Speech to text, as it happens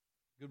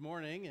Good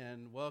morning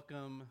and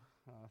welcome.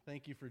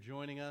 Thank you for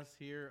joining us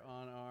here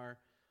on our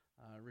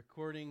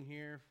recording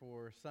here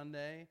for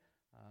Sunday,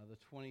 the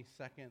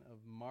 22nd of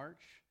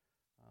March.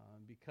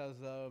 Because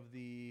of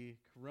the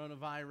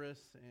coronavirus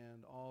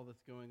and all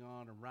that's going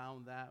on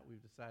around that,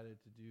 we've decided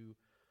to do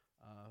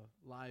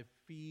a live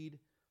feed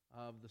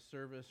of the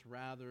service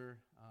rather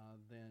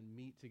than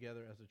meet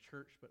together as a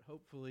church. But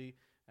hopefully,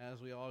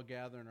 as we all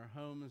gather in our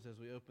homes, as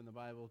we open the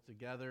Bible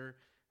together,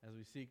 as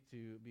we seek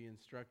to be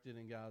instructed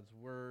in God's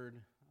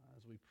Word,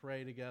 as we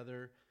pray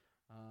together,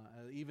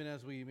 even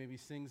as we maybe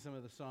sing some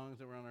of the songs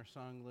that were on our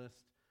song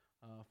list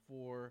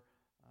for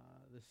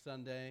this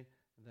Sunday,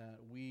 that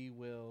we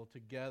will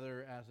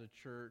together as a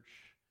church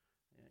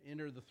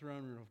enter the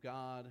throne room of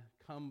God,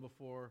 come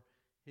before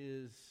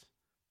His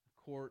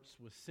courts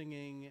with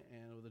singing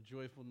and with a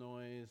joyful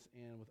noise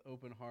and with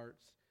open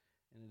hearts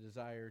and a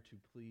desire to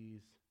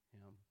please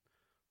Him.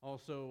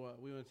 Also,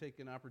 we want to take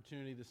an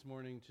opportunity this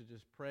morning to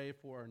just pray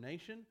for our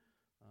nation,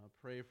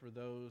 pray for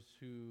those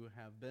who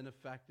have been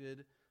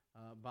affected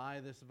by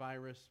this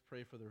virus,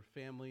 pray for their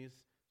families,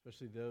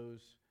 especially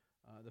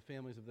the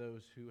families of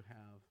those who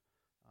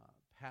have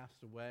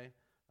passed away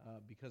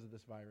because of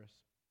this virus.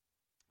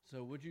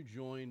 So would you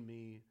join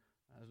me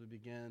as we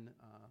begin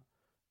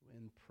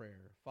in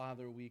prayer?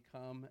 Father, we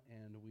come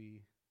and we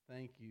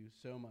thank you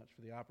so much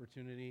for the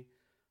opportunity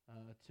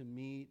to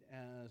meet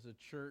as a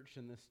church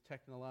in this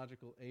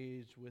technological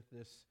age with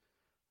this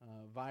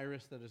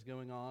virus that is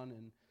going on,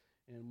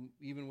 and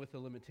even with the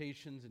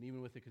limitations and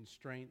even with the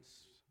constraints,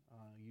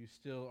 you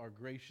still are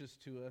gracious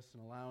to us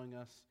and allowing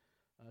us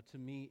to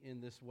meet in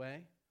this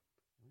way.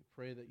 We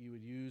pray that you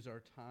would use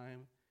our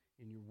time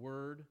in your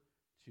word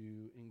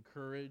to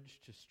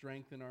encourage, to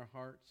strengthen our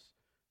hearts,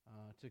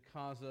 to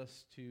cause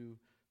us to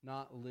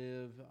not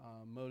live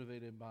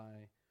motivated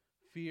by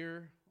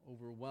fear,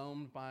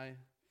 overwhelmed by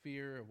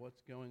fear of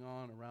what's going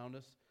on around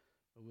us,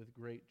 but with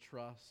great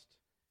trust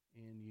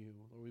in you.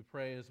 Lord, we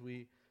pray as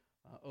we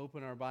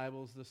open our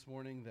Bibles this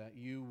morning that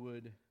you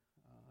would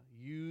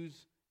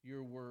use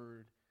your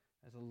word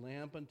as a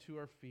lamp unto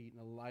our feet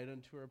and a light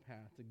unto our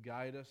path to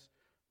guide us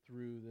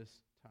through this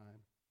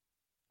time.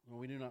 Lord,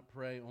 we do not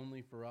pray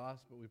only for us,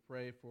 but we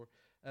pray for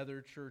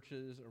other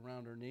churches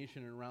around our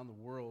nation and around the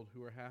world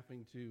who are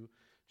having to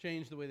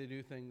change the way they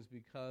do things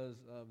because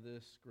of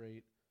this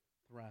great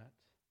threat.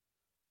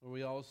 Lord,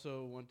 we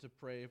also want to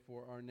pray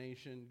for our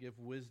nation, give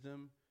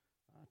wisdom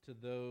to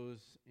those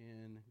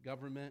in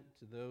government,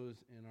 to those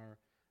in our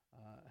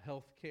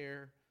health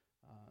care.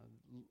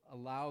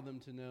 Allow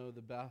them to know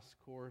the best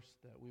course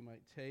that we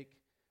might take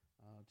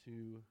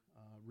to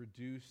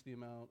reduce the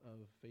amount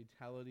of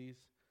fatalities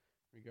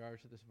in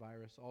regards to this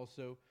virus.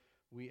 Also,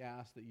 we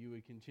ask that you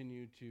would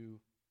continue to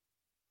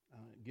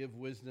give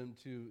wisdom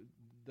to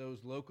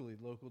those locally,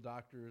 local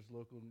doctors,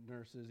 local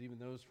nurses, even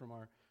those from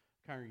our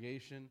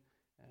congregation,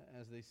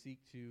 as they seek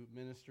to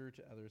minister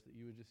to others, that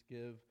you would just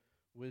give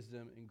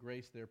wisdom and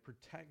grace there.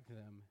 Protect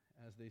them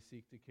as they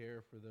seek to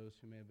care for those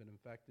who may have been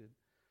infected.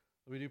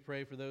 We do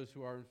pray for those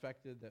who are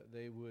infected that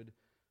they would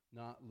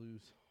not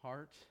lose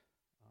heart.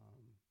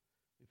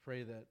 We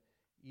pray that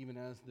even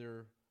as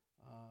their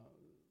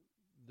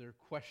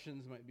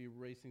questions might be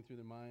racing through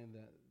their mind,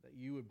 that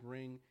you would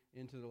bring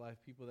into their life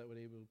people that would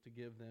be able to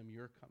give them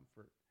your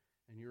comfort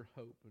and your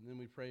hope. And then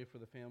we pray for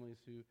the families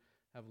who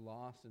have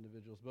lost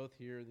individuals, both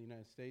here in the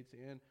United States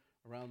and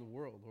around the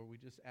world. Lord, we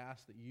just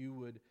ask that you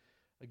would,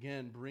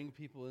 again, bring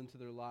people into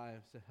their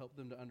lives to help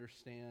them to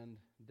understand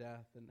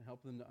death and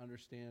help them to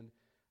understand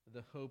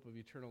the hope of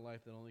eternal life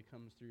that only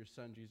comes through your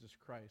Son, Jesus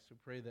Christ. We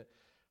pray that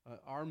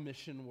our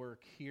mission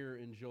work here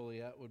in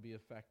Joliet would be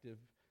effective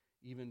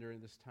even during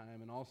this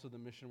time, and also the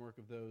mission work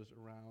of those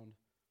around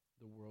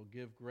the world.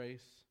 Give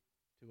grace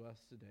to us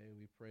today.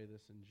 We pray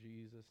this in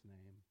Jesus'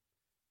 name.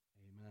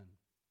 Amen.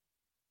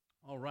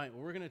 All right,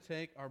 well, we're going to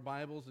take our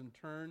Bibles and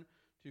turn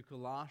to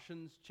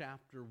Colossians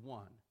chapter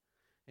 1.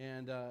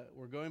 And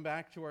we're going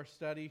back to our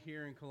study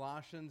here in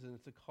Colossians, and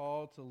it's a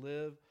call to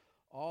live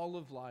all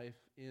of life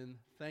in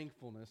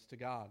thankfulness to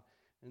God.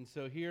 And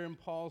so here in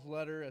Paul's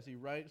letter, as he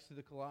writes to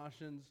the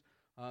Colossians,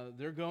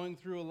 they're going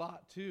through a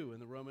lot too in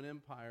the Roman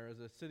Empire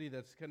as a city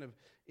that's kind of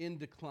in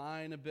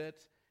decline a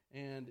bit,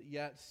 and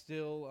yet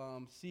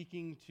still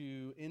seeking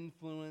to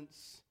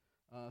influence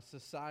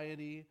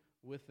society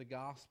with the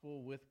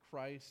gospel, with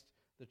Christ.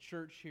 The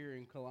church here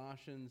in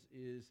Colossians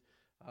is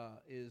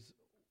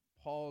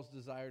Paul's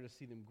desire to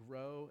see them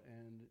grow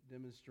and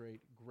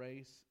demonstrate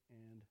grace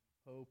and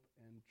hope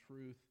and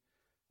truth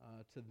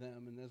to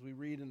them. And as we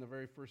read in the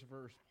very first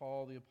verse,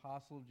 Paul, the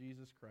apostle of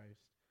Jesus Christ,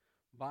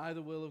 by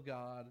the will of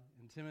God,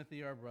 and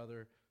Timothy, our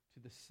brother, to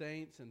the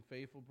saints and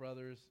faithful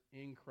brothers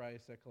in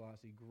Christ at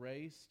Colossae,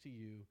 grace to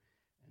you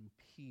and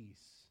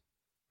peace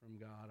from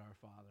God our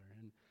Father.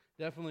 And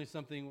definitely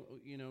something,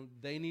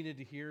 they needed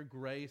to hear,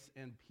 grace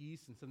and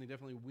peace, and something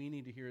definitely we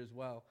need to hear as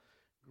well,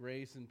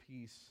 grace and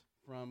peace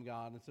from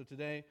God. And so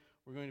today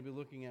we're going to be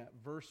looking at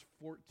verse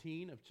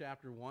 14 of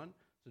chapter 1.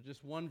 So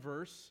just one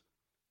verse.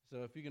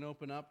 So if you can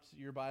open up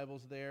your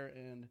Bibles there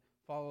and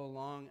follow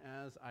along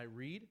as I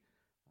read.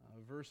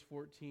 Verse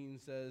 14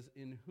 says,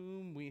 "In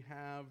whom we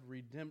have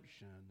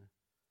redemption,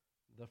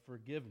 the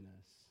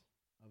forgiveness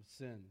of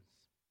sins."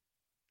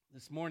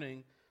 This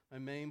morning, my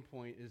main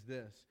point is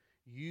this.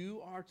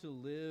 You are to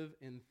live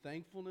in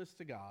thankfulness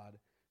to God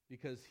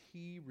because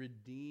He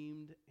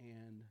redeemed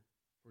and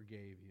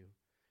forgave you.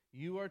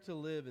 You are to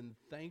live in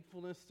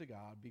thankfulness to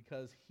God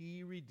because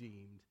He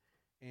redeemed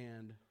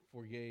and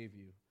forgave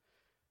you.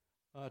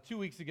 2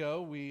 weeks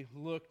ago, we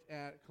looked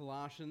at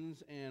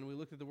Colossians, and we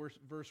looked at the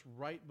verse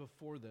right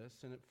before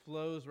this, and it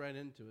flows right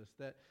into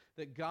us,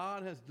 that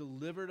God has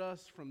delivered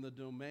us from the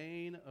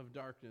domain of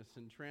darkness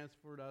and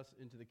transferred us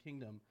into the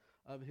kingdom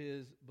of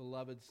His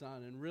beloved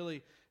Son. And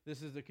really,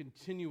 this is a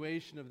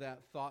continuation of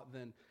that thought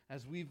then,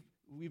 as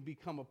we've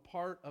become a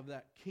part of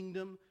that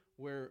kingdom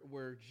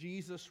where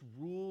Jesus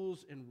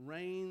rules and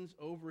reigns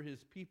over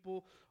His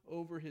people,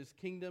 over His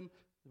kingdom.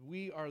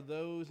 We are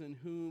those in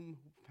whom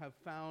have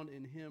found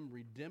in Him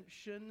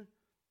redemption,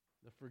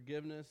 the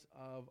forgiveness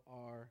of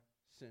our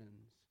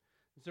sins.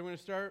 And so we're going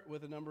to start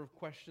with a number of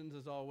questions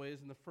as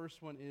always, and the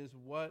first one is,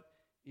 what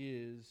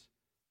is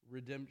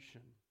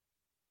redemption?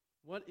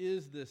 What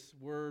is this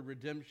word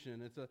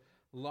redemption? It's a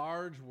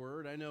large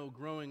word. I know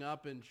growing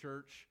up in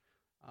church,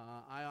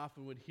 I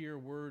often would hear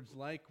words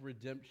like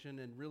redemption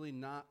and really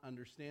not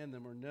understand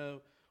them or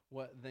know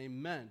what they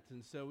meant.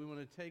 And so we want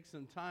to take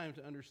some time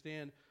to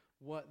understand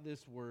what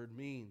this word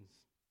means.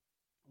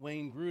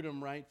 Wayne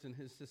Grudem writes in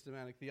his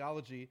systematic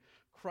theology,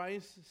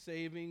 Christ's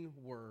saving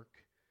work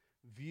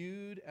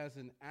viewed as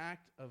an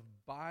act of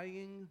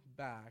buying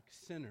back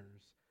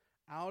sinners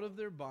out of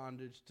their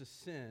bondage to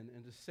sin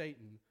and to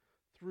Satan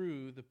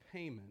through the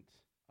payment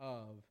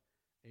of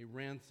a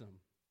ransom.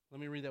 Let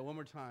me read that one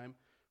more time.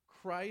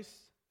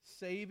 Christ's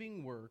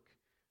saving work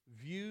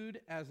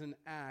viewed as an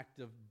act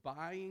of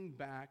buying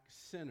back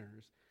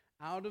sinners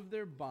out of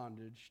their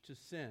bondage to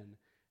sin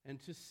and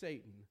to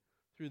Satan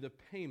through the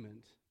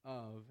payment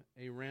of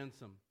a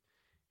ransom.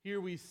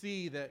 Here we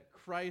see that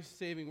Christ's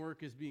saving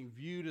work is being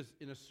viewed as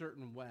in a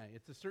certain way.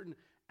 It's a certain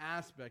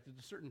aspect, it's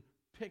a certain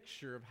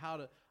picture of how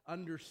to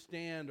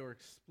understand or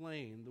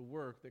explain the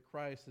work that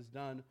Christ has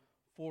done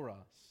for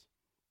us.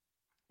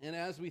 And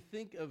as we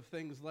think of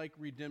things like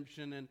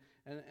redemption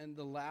and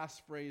the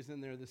last phrase in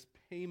there, this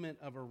payment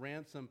of a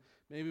ransom,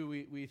 maybe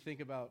we think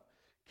about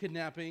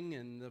kidnapping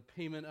and the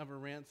payment of a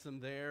ransom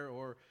there,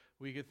 or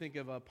we could think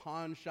of a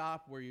pawn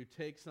shop where you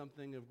take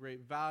something of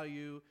great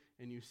value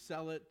and you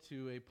sell it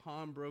to a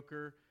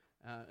pawnbroker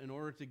in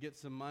order to get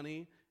some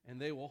money, and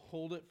they will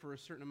hold it for a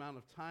certain amount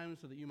of time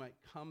so that you might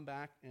come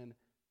back and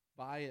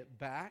buy it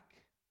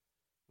back.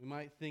 We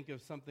might think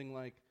of something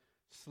like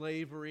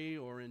slavery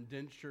or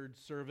indentured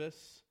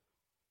service.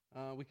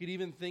 We could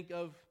even think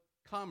of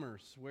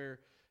commerce, where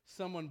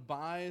someone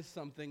buys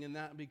something and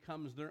that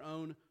becomes their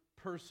own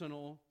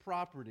personal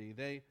property.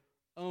 They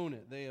own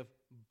it. They have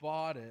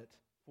bought it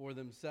for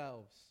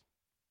themselves.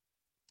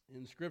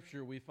 In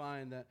Scripture, we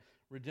find that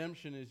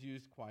redemption is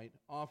used quite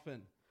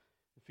often.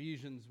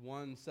 Ephesians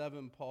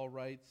 1:7, Paul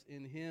writes,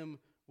 "In Him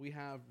we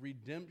have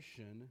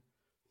redemption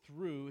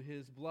through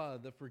His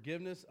blood, the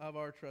forgiveness of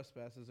our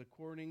trespasses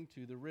according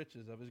to the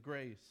riches of His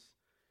grace."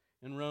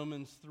 In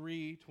Romans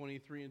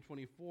 3:23 and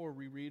 24,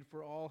 we read,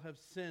 "For all have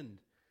sinned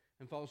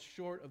and fall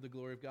short of the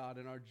glory of God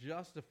and are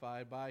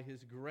justified by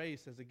His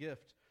grace as a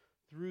gift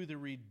through the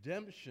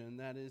redemption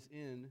that is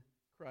in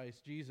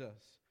Christ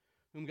Jesus,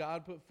 whom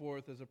God put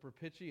forth as a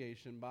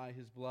propitiation by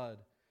His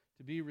blood,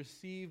 to be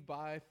received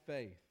by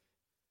faith.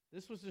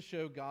 This was to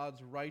show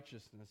God's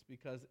righteousness,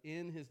 because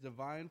in His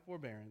divine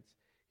forbearance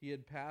He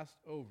had passed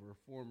over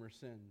former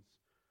sins."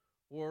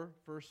 Or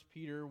 1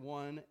 Peter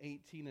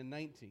 1:18 and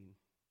 19,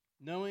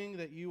 "Knowing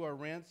that you are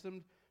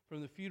ransomed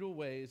from the futile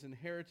ways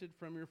inherited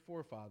from your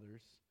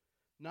forefathers,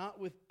 not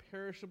with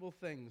perishable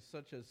things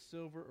such as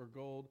silver or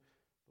gold,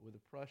 but with the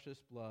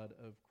precious blood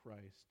of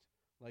Christ,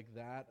 like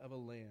that of a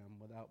lamb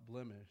without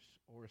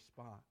blemish or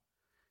spot."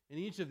 In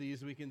each of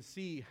these, we can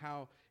see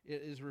how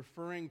it is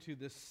referring to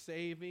the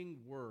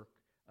saving work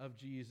of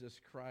Jesus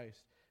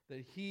Christ,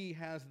 that He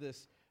has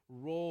this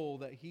role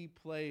that He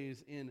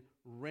plays in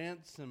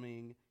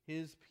ransoming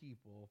His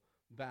people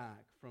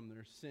back from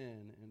their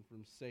sin and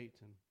from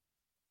Satan.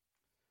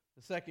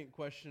 The second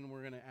question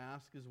we're going to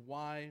ask is,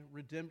 why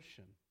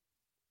redemption?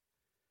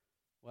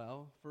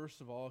 Well, first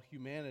of all,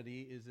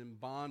 humanity is in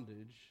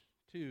bondage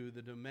to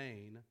the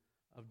domain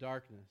of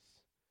darkness.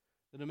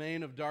 The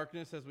domain of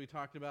darkness, as we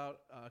talked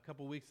about a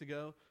couple weeks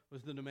ago,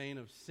 was the domain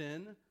of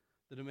sin,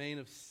 the domain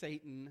of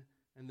Satan,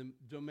 and the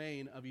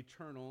domain of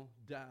eternal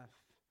death.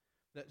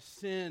 That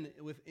sin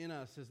within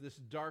us is this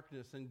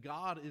darkness, and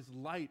God is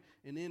light,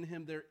 and in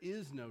Him there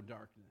is no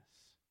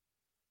darkness.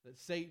 That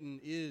Satan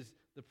is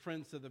the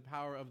prince of the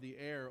power of the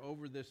air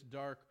over this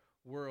dark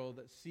world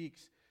that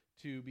seeks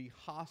to be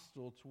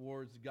hostile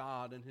towards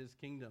God and His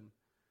kingdom.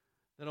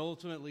 That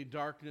ultimately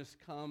darkness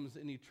comes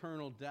in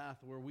eternal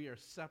death, where we are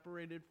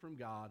separated from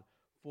God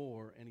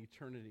for an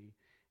eternity.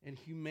 And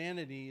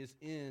humanity is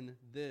in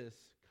this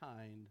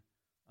kind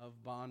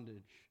of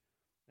bondage,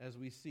 as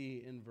we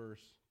see in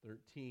verse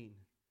 13.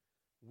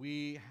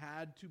 We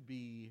had to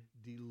be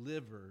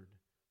delivered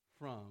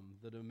from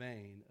the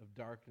domain of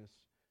darkness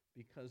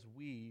because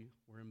we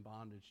were in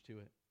bondage to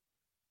it.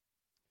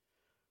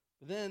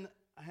 But then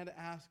I had to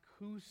ask,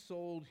 who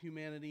sold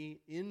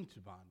humanity into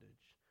bondage?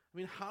 I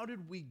mean, how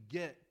did we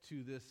get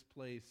to this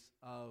place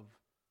of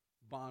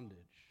bondage?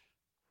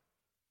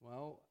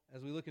 Well,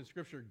 as we look in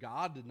Scripture,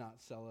 God did not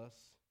sell us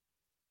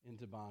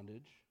into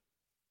bondage.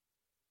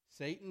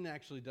 Satan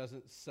actually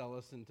doesn't sell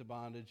us into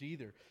bondage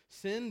either.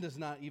 Sin does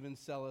not even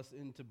sell us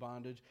into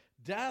bondage.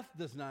 Death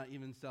does not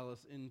even sell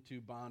us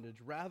into bondage.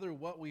 Rather,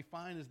 what we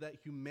find is that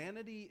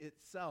humanity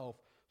itself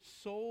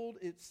sold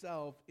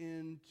itself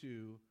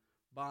into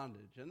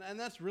bondage. And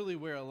that's really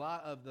where a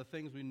lot of the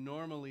things we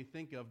normally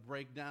think of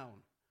break down.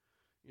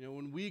 You know,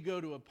 when we go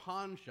to a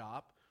pawn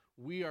shop,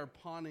 we are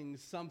pawning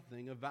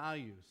something of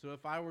value. So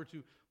if I were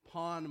to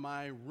pawn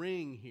my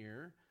ring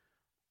here,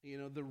 you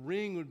know, the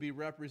ring would be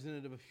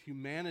representative of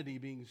humanity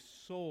being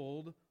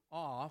sold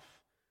off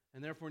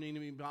and therefore needing to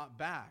be bought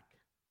back.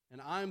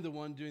 And I'm the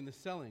one doing the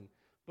selling.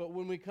 But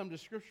when we come to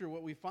Scripture,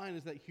 what we find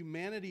is that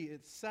humanity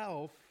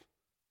itself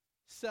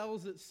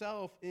sells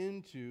itself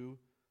into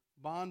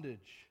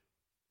bondage.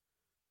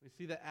 We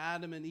see that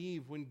Adam and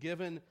Eve, when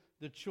given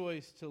the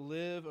choice to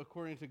live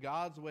according to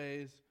God's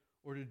ways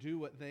or to do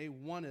what they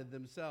wanted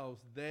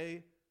themselves,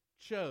 they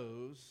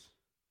chose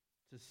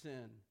to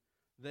sin.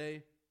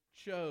 They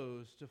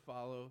chose to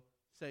follow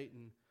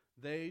Satan.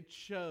 They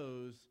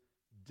chose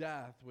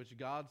death, which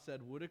God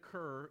said would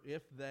occur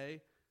if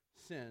they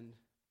sinned,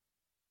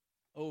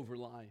 over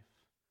life.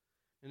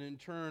 And in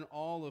turn,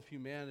 all of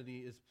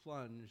humanity is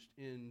plunged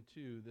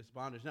into this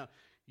bondage. Now,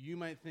 you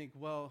might think,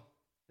 well,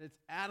 it's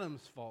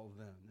Adam's fault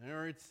then,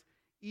 or it's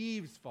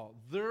Eve's fault.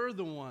 They're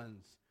the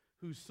ones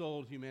who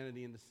sold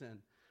humanity into sin.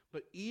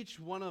 But each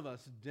one of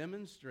us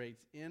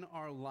demonstrates in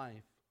our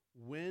life,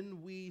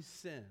 when we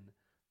sin,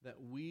 that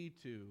we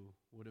too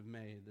would have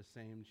made the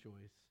same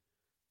choice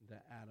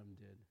that Adam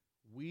did.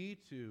 We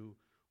too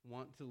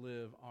want to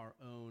live our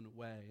own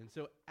way. And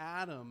so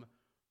Adam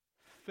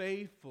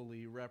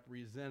faithfully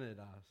represented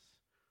us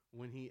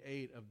when he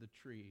ate of the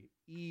tree.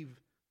 Eve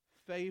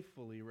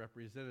faithfully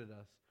represented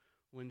us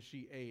when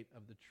she ate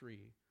of the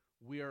tree.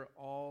 We are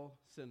all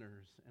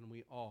sinners, and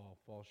we all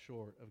fall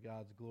short of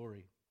God's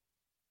glory.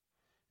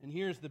 And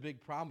here's the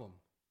big problem.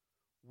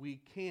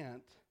 We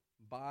can't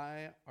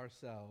buy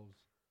ourselves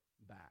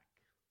back.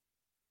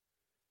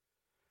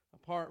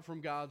 Apart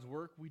from God's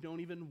work, we don't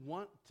even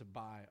want to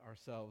buy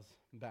ourselves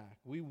back.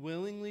 We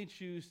willingly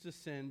choose to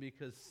sin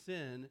because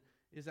sin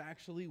is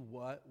actually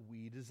what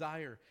we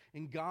desire.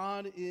 And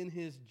God, in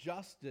his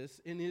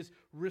justice, in his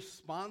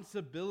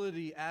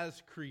responsibility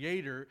as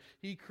creator,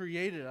 he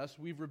created us.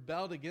 We've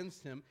rebelled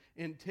against him.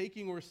 And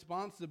taking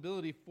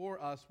responsibility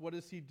for us, what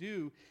does he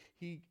do?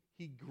 He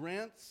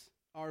grants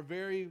our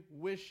very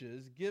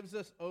wishes, gives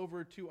us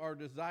over to our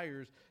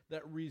desires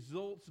that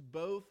results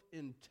both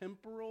in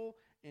temporal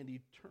and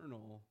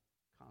eternal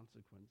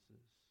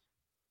consequences.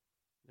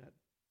 That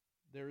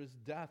there is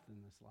death in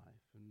this life,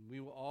 and we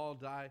will all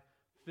die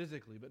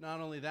physically. But not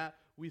only that,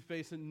 we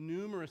face a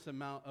numerous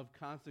amount of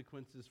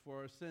consequences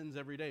for our sins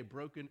every day.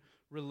 Broken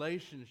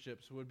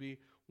relationships would be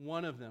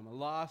one of them. A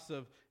loss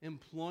of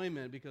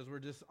employment because we're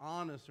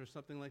dishonest or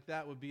something like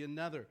that would be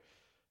another.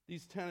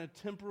 These kind of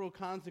temporal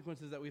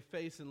consequences that we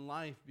face in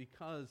life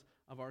because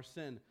of our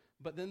sin.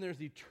 But then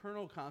there's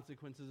eternal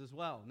consequences as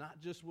well.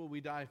 Not just will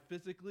we die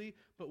physically,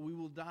 but we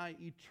will die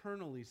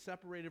eternally,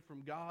 separated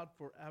from God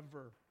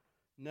forever,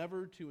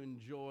 never to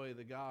enjoy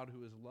the God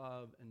who is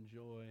love and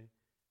joy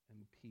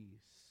and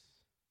peace.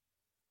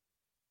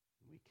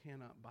 We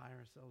cannot buy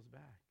ourselves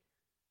back.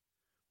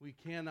 We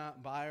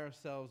cannot buy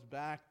ourselves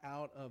back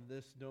out of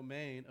this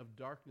domain of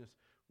darkness.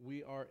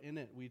 We are in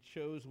it. We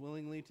chose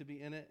willingly to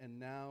be in it, and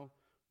now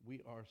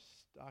we are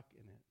stuck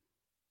in it.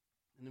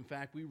 And in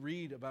fact, we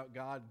read about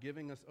God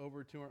giving us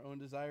over to our own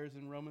desires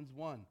in Romans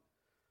 1.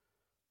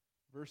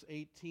 Verse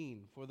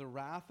 18, "For the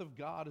wrath of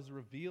God is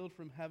revealed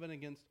from heaven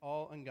against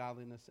all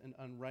ungodliness and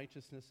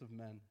unrighteousness of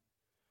men,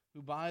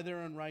 who by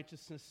their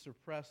unrighteousness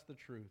suppress the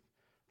truth.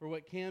 For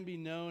what can be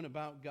known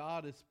about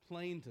God is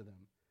plain to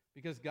them,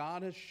 because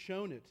God has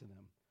shown it to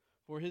them.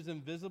 For his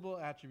invisible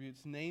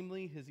attributes,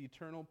 namely his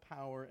eternal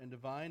power and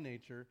divine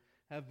nature,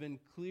 have been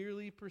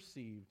clearly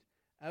perceived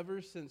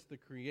ever since the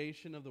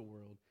creation of the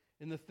world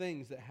in the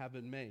things that have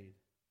been made.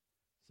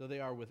 So they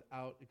are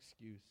without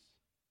excuse.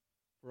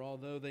 For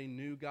although they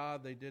knew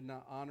God, they did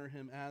not honor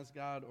him as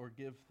God or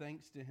give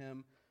thanks to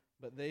him,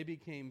 but they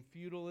became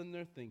futile in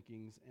their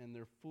thinkings, and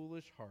their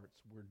foolish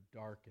hearts were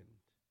darkened.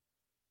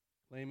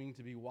 Claiming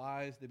to be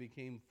wise, they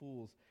became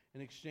fools,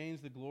 and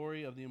exchanged the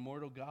glory of the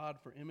immortal God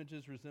for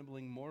images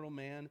resembling mortal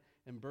man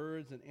and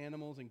birds and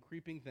animals and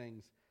creeping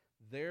things.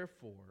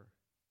 Therefore,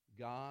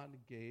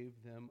 God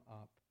gave them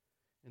up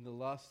in the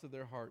lusts of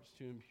their hearts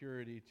to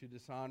impurity, to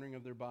dishonoring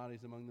of their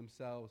bodies among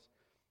themselves,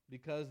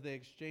 because they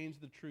exchanged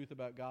the truth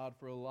about God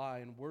for a lie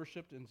and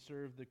worshipped and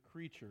served the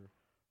creature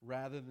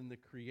rather than the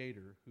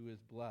Creator, who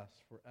is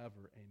blessed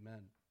forever.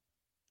 Amen."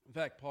 In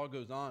fact, Paul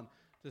goes on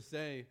to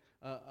say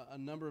a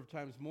number of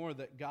times more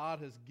that God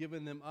has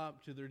given them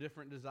up to their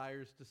different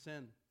desires to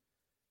sin.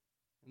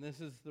 And this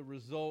is the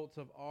result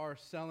of our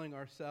selling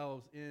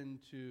ourselves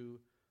into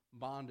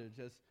bondage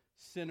as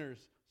sinners,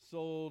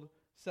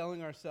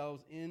 selling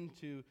ourselves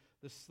into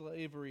the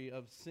slavery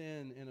of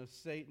sin and of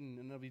Satan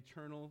and of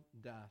eternal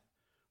death.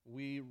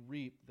 We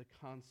reap the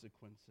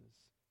consequences.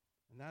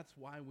 And that's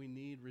why we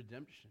need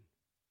redemption.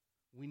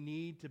 We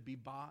need to be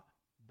bought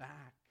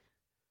back.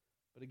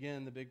 But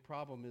again, the big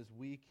problem is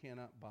we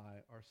cannot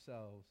buy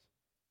ourselves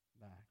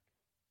back.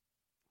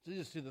 So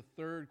just to the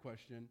third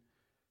question,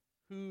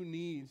 who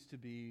needs to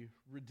be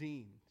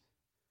redeemed?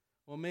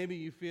 Well, maybe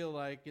you feel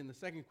like in the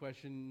second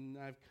question,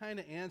 I've kind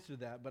of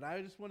answered that, but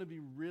I just want to be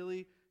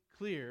really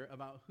clear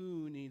about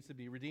who needs to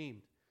be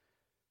redeemed.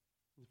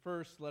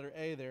 First, letter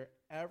A there,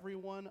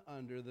 everyone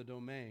under the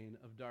domain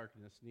of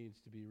darkness needs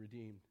to be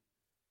redeemed.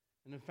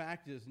 And the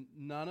fact is,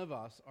 none of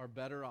us are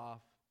better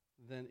off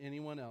than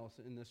anyone else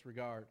in this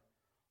regard.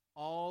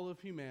 All of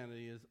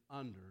humanity is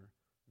under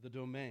the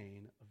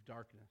domain of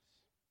darkness.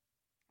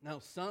 Now,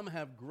 some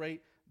have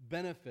great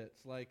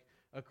benefits like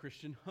a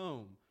Christian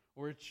home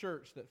or a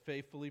church that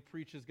faithfully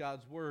preaches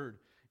God's word,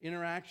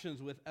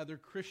 interactions with other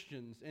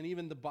Christians, and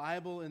even the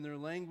Bible in their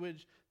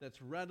language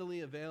that's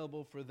readily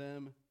available for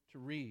them to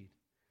read.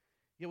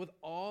 Yet with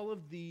all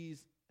of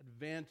these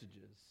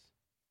advantages,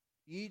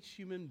 each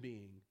human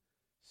being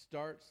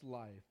starts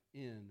life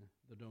in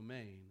the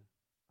domain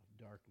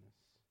of darkness.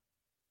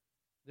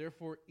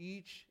 Therefore,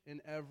 each and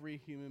every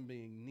human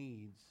being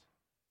needs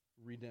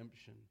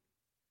redemption.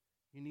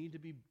 You need to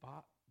be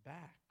bought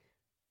back.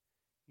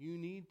 You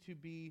need to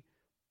be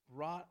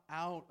brought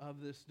out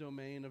of this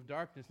domain of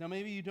darkness. Now,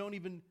 maybe you don't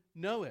even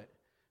know it.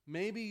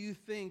 Maybe you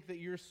think that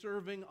you're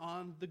serving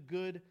on the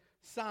good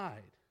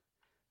side.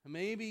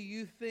 Maybe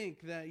you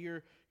think that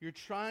you're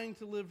trying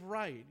to live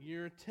right.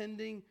 You're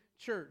attending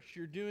church.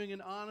 You're doing an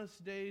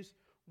honest day's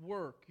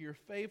work. You're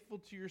faithful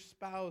to your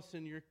spouse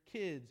and your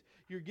kids.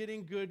 You're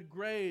getting good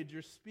grades.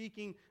 You're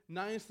speaking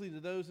nicely to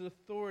those in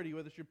authority,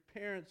 whether it's your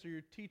parents or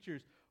your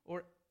teachers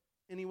or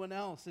anyone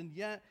else. And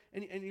yet,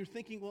 and you're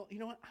thinking, well, you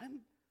know what?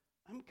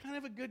 I'm kind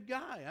of a good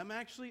guy. I'm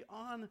actually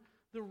on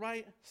the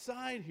right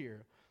side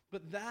here.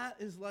 But that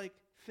is like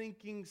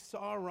thinking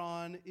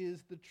Sauron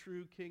is the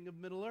true king of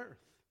Middle-earth.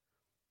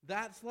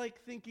 That's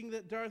like thinking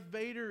that Darth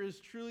Vader is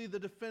truly the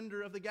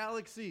defender of the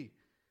galaxy.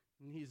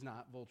 And he's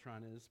not,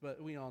 Voltron is,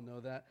 but we all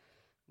know that,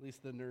 at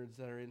least the nerds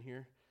that are in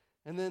here.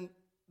 And then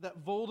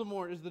that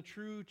Voldemort is the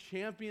true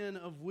champion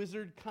of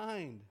wizard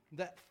kind,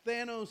 that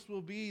Thanos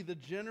will be the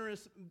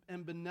generous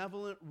and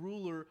benevolent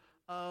ruler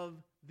of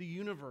the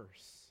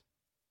universe.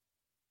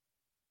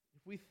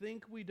 If we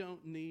think we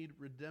don't need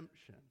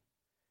redemption,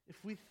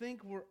 if we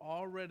think we're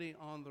already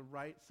on the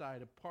right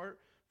side, apart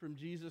from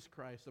Jesus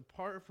Christ,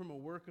 apart from a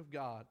work of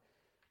God,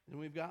 then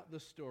we've got the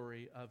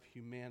story of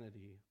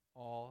humanity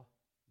all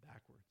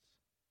backwards.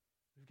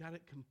 We've got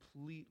it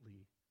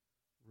completely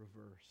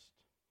reversed.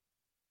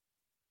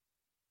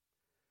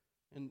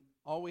 And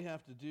all we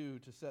have to do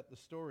to set the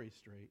story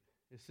straight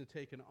is to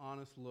take an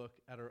honest look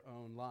at our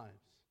own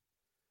lives.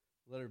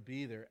 Let her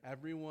be there.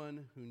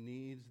 Everyone who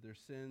needs their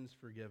sins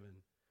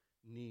forgiven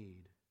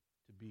need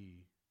to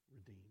be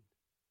redeemed.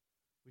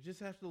 We just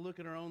have to look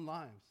at our own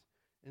lives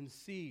and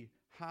see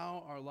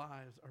how our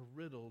lives are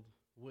riddled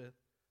with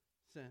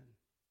sin.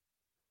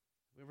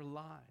 Have we ever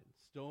lied,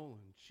 stolen,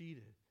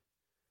 cheated?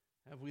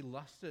 Have we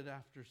lusted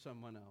after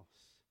someone else?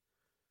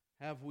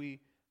 Have we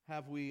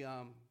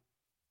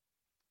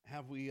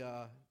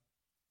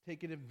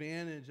taken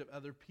advantage of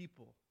other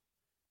people?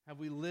 Have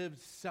we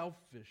lived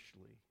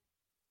selfishly?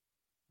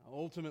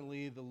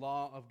 Ultimately, the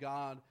law of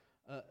God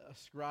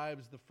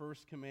ascribes the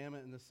first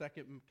commandment and the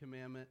second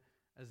commandment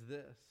as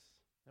this,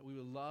 that we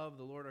would love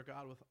the Lord our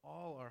God with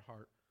all our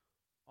heart,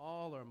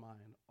 all our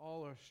mind,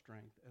 all our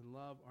strength, and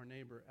love our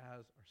neighbor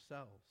as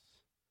ourselves.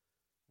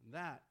 And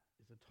that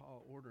is a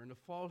tall order. And to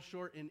fall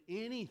short in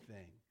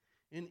anything,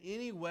 in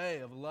any way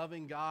of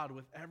loving God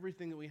with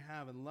everything that we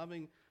have and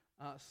loving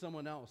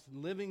someone else,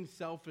 and living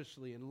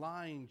selfishly and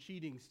lying,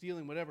 cheating,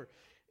 stealing, whatever,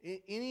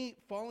 any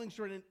falling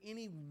short in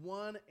any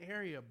one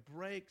area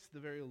breaks the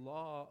very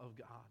law of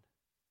God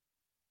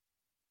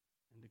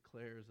and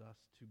declares us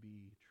to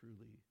be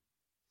truly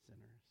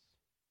sinners.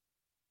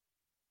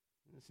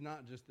 And it's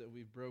not just that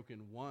we've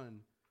broken one,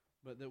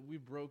 but that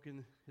we've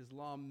broken his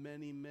law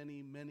many,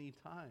 many, many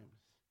times.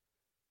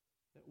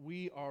 That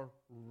we are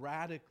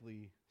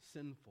radically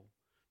sinful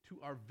to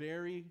our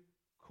very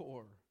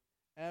core.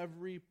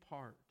 Every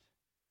part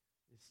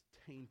is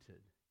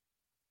tainted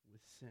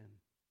with sin.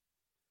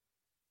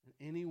 And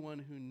anyone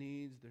who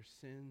needs their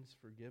sins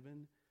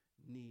forgiven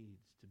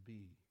needs to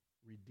be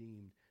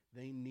redeemed.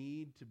 They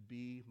need to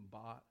be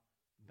bought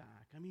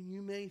back. I mean,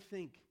 you may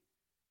think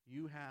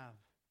you have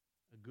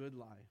a good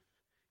life.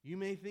 You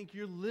may think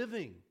you're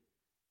living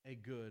a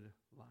good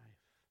life.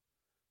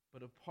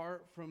 But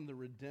apart from the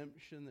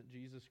redemption that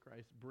Jesus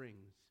Christ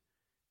brings,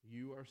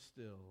 you are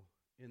still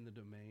in the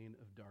domain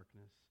of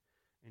darkness,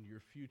 and your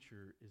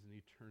future is an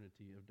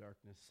eternity of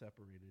darkness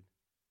separated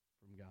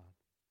from God.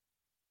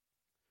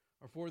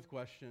 Our fourth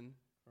question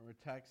from our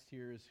text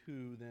here is,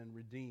 who then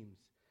redeems?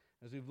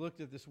 As we've looked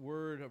at this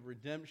word of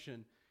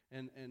redemption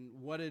and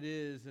what it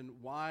is and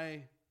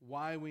why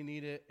we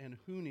need it and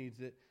who needs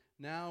it,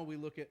 now we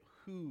look at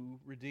who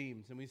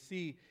redeems. And we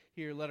see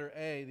here, letter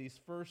A, these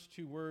first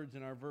two words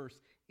in our verse,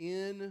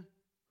 in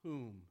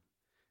whom.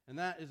 And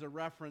that is a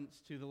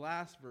reference to the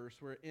last verse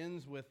where it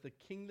ends with the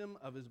kingdom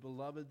of his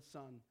beloved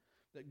Son.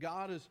 That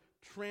God has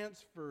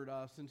transferred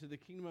us into the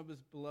kingdom of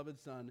his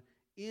beloved Son,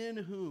 in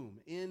whom,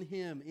 in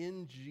him,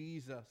 in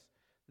Jesus,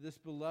 this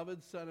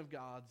beloved Son of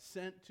God,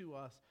 sent to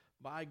us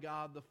by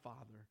God the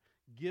Father,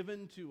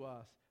 given to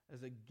us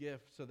as a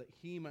gift so that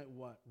he might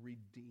what?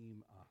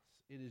 Redeem us.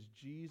 It is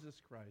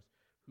Jesus Christ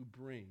who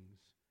brings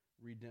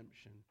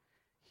redemption.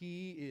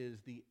 He is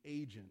the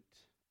agent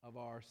of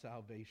our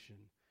salvation,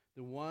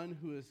 the one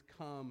who has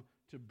come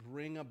to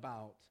bring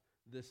about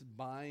this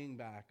buying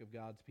back of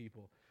God's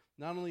people.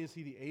 Not only is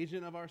he the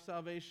agent of our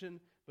salvation,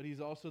 but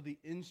he's also the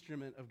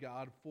instrument of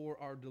God for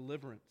our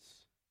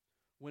deliverance.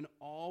 When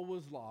all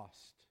was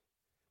lost,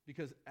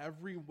 because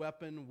every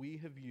weapon we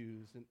have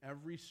used and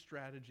every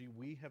strategy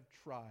we have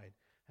tried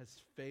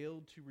has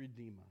failed to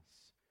redeem us,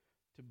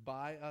 to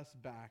buy us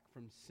back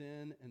from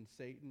sin and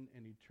Satan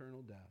and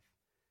eternal death,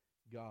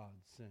 God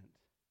sent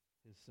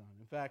his Son.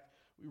 In fact,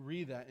 we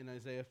read that in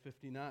Isaiah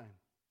 59.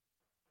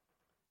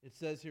 It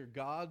says here,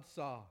 God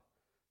saw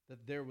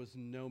that there was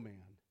no man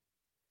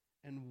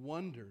and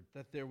wondered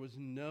that there was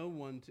no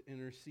one to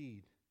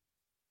intercede.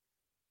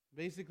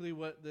 Basically,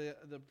 what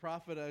the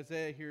prophet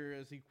Isaiah here,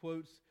 as he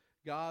quotes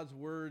God's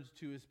words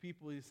to his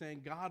people, he's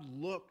saying God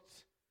looked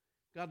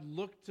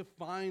to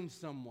find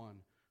someone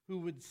who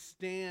would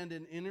stand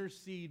and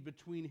intercede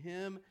between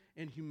him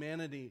and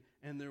humanity,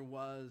 and there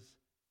was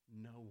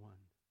no one.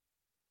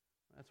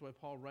 That's why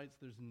Paul writes,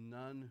 there's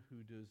none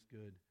who does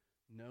good.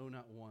 No,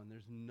 not one.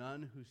 There's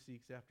none who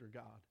seeks after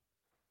God.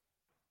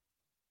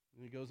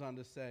 And he goes on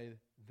to say,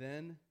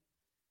 then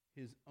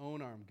his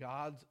own arm,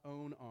 God's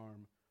own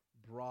arm,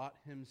 brought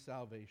him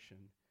salvation,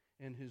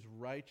 and his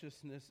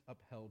righteousness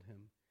upheld him.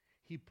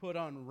 He put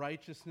on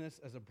righteousness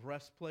as a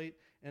breastplate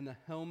and a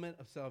helmet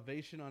of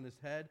salvation on his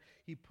head.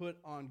 He put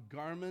on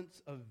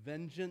garments of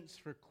vengeance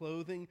for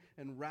clothing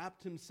and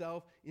wrapped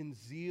himself in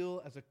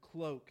zeal as a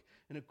cloak.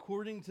 And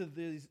according to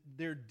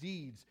their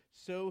deeds,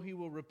 so he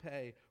will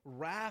repay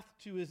wrath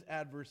to his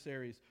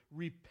adversaries,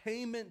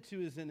 repayment to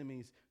his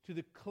enemies. To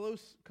the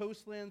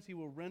coastlands he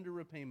will render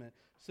repayment.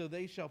 So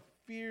they shall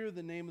fear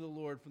the name of the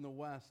Lord from the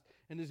west,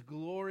 and his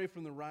glory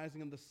from the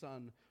rising of the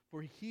sun.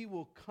 For he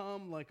will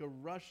come like a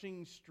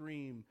rushing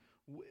stream,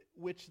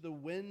 which the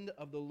wind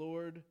of the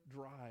Lord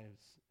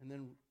drives. And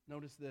then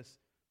notice this,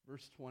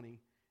 verse 20.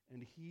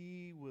 And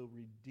he will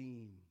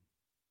redeem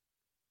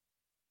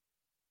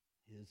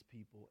his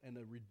people, and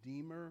a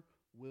redeemer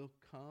will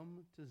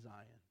come to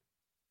Zion,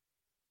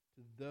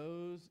 to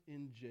those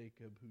in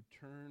Jacob who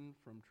turn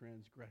from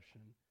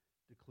transgression,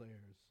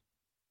 declares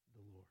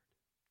the Lord.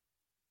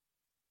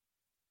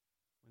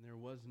 When there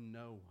was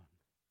no one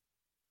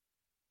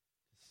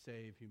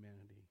save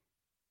humanity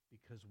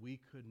because we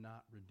could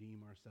not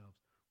redeem ourselves.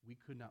 We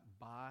could not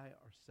buy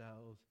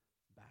ourselves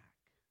back.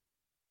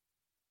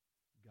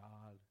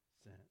 God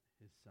sent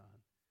his Son,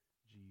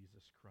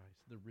 Jesus Christ,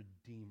 the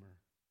Redeemer,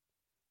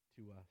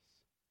 to us.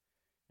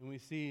 And we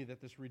see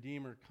that this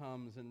Redeemer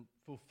comes and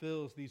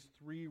fulfills these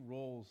three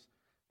roles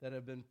that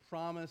have been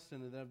promised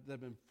and that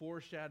have been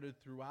foreshadowed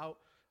throughout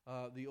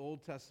the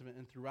Old Testament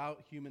and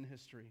throughout human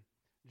history.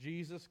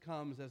 Jesus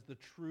comes as the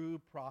true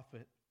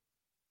prophet.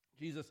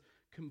 Jesus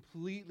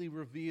completely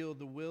revealed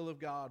the will of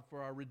God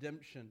for our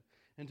redemption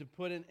and to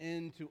put an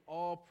end to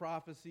all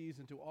prophecies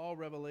and to all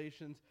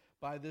revelations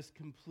by this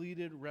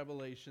completed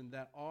revelation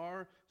that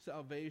our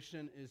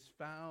salvation is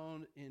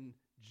found in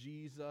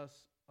Jesus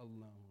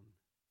alone.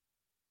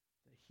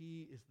 That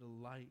he is the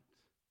light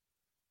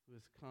who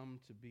has come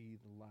to be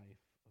the life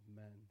of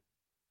men.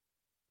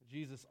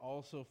 Jesus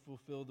also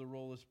fulfilled the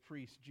role as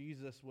priest.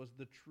 Jesus was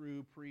the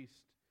true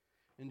priest.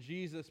 And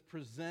Jesus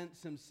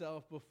presents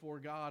himself before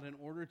God in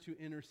order to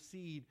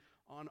intercede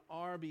on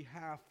our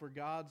behalf for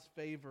God's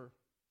favor.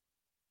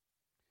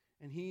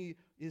 And he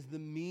is the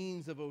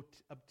means of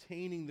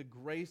obtaining the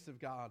grace of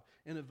God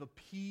and of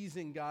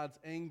appeasing God's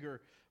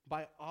anger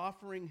by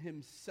offering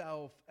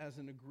himself as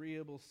an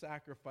agreeable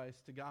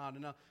sacrifice to God.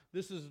 And now,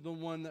 this is the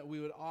one that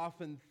we would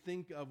often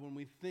think of when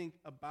we think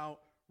about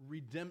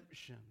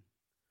redemption.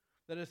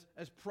 That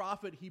as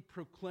prophet, he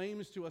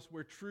proclaims to us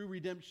where true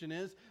redemption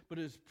is, but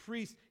as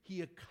priest,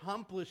 he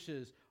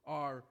accomplishes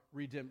our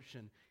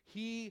redemption.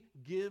 He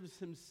gives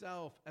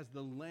himself as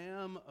the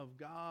Lamb of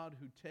God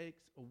who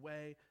takes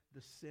away the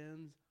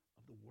sins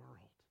of the world.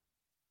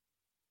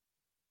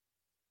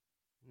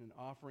 And in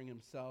offering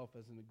himself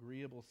as an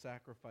agreeable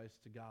sacrifice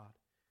to God,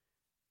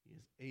 he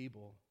is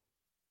able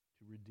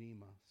to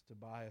redeem us, to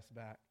buy us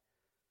back.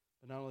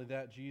 But not only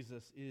that,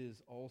 Jesus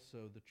is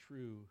also the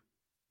true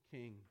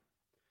King.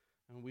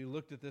 And we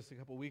looked at this a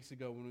couple weeks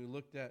ago when we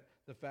looked at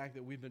the fact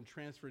that we've been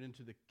transferred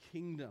into the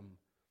kingdom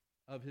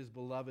of his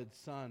beloved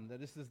Son, that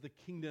this is the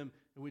kingdom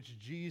in which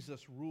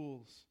Jesus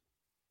rules.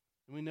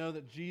 And we know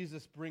that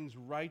Jesus brings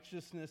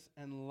righteousness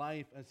and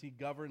life as he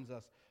governs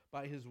us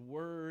by his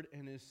word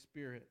and his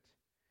Spirit.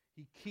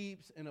 He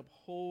keeps and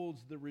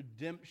upholds the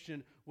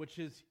redemption which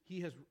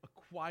he has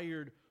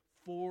acquired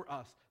for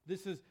us.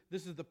 This is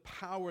the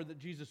power that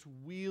Jesus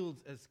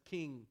wields as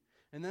king.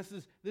 And this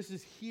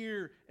is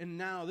here and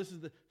now. This is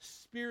the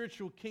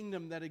spiritual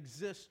kingdom that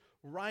exists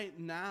right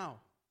now.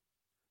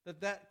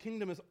 That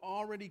kingdom has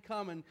already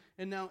come,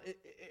 and now it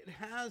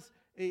has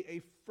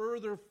a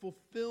further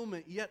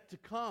fulfillment yet to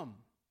come.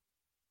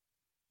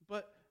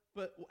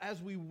 But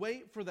as we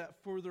wait for that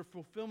further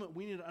fulfillment,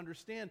 we need to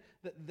understand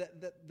that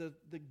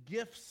the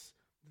gifts,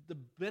 the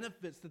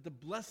benefits, that the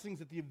blessings,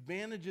 that the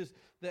advantages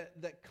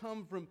that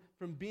come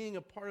from being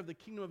a part of the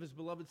kingdom of his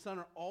beloved Son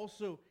are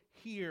also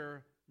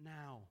here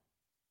now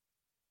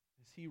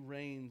as he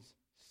reigns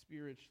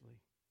spiritually,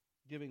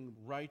 giving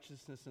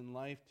righteousness and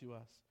life to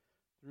us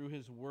through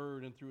his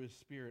word and through his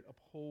Spirit,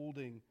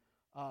 upholding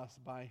us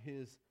by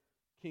his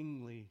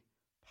kingly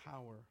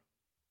power.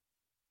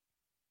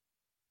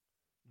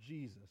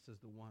 Jesus is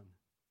the one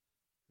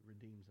who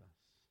redeems us.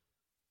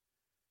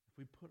 If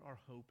we put our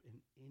hope in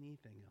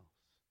anything else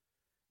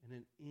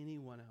and in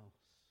anyone else,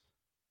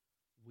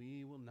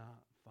 we will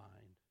not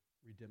find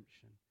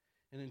redemption.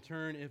 And in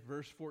turn, if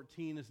verse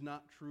 14 is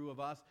not true of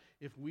us,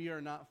 if we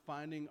are not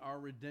finding our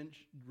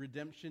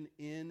redemption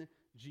in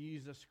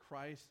Jesus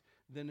Christ,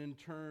 then in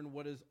turn,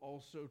 what is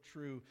also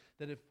true,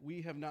 that if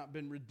we have not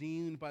been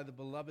redeemed by the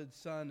beloved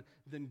Son,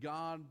 then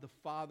God the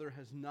Father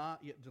has not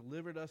yet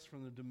delivered us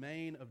from the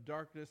domain of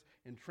darkness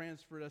and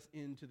transferred us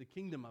into the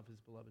kingdom of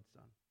his beloved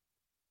Son.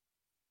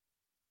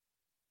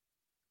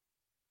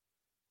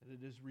 That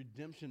it is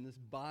redemption, this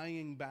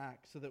buying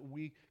back, so that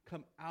we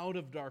come out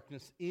of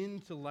darkness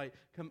into light,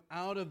 come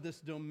out of this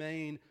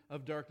domain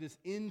of darkness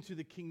into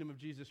the kingdom of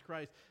Jesus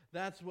Christ.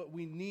 That's what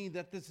we need,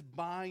 that this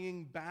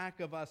buying back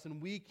of us,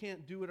 and we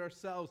can't do it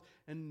ourselves,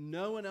 and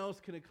no one else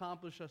can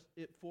accomplish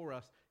it for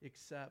us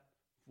except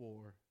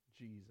for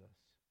Jesus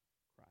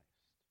Christ.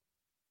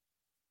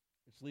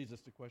 Which leads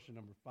us to question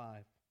number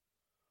 5.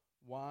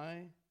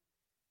 Why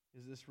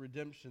is this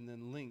redemption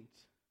then linked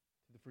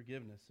to the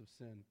forgiveness of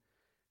sin?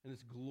 And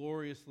it's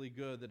gloriously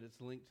good that it's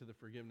linked to the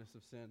forgiveness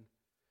of sin.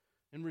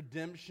 In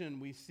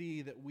redemption, we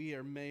see that we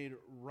are made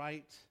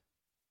right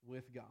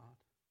with God.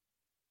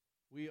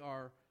 We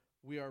are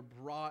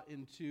brought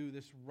into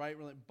this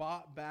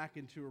bought back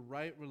into a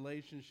right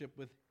relationship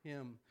with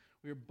him.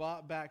 We are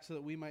bought back so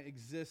that we might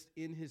exist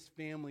in his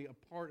family,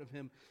 a part of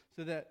him,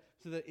 so that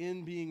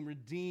in being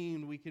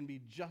redeemed, we can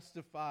be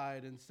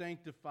justified and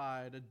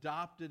sanctified,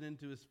 adopted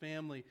into his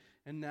family,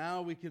 and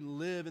now we can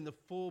live in the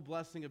full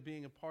blessing of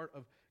being a part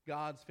of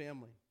God's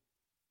family.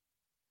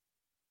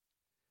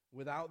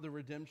 Without the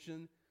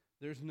redemption,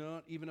 there's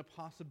not even a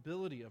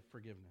possibility of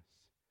forgiveness.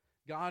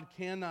 God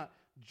cannot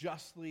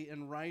justly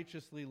and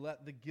righteously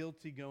let the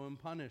guilty go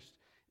unpunished.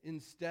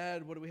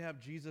 Instead, what do we have?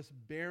 Jesus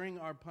bearing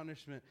our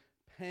punishment,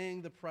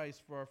 paying the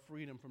price for our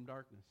freedom from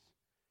darkness.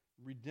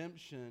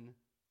 Redemption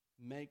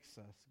makes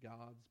us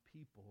God's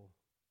people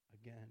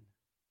again.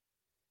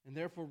 And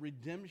therefore,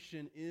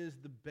 redemption is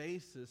the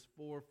basis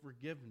for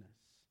forgiveness.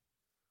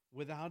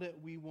 Without it,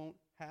 we won't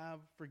have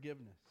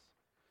forgiveness.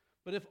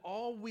 But if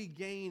all we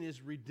gain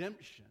is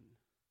redemption,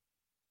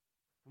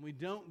 and we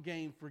don't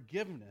gain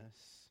forgiveness,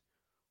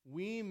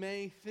 we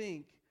may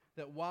think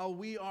that while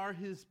we are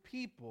his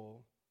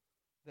people,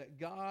 that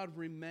God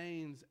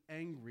remains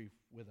angry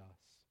with us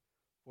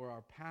for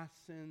our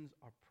past sins,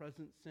 our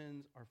present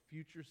sins, our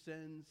future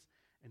sins,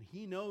 and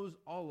he knows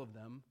all of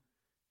them.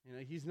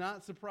 He's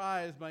not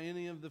surprised by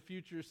any of the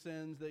future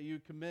sins that you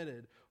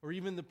committed, or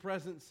even the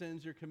present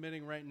sins you're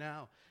committing right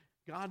now.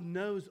 God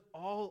knows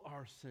all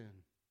our sin.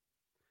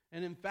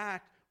 And in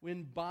fact,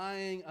 when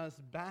buying us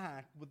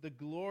back, what the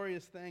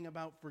glorious thing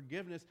about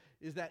forgiveness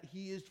is that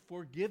he is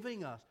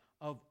forgiving us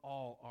of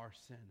all our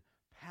sin,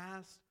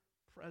 past,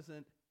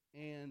 present,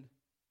 and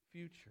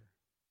future.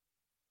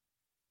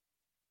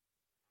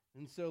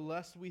 And so,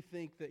 lest we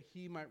think that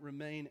he might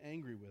remain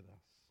angry with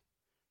us,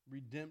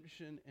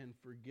 redemption and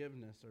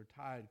forgiveness are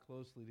tied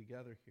closely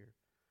together here.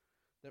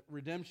 That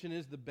redemption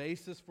is the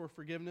basis for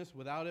forgiveness.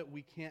 Without it,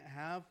 we can't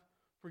have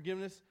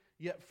forgiveness,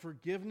 yet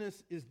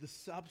forgiveness is the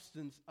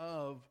substance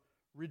of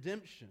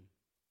redemption.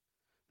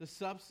 The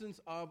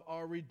substance of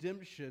our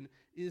redemption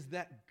is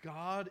that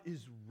God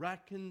is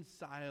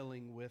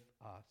reconciling with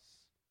us.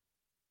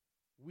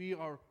 We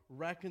are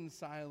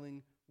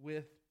reconciling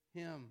with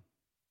him.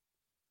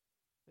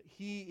 That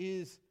he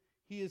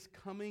is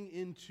coming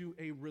into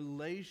a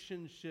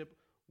relationship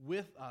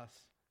with us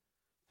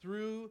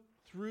through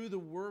the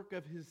work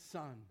of his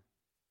Son,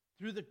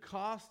 through the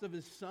cost of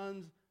his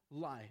Son's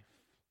life,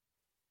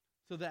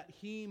 so that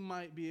he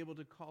might be able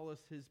to call us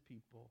his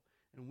people,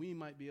 and we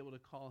might be able to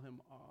call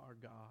him our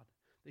God.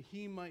 That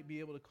he might be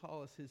able to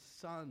call us his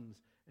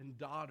sons and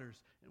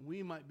daughters, and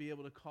we might be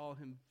able to call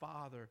him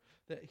Father.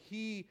 That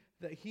he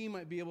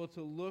might be able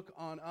to look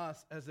on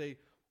us as a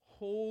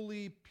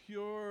holy,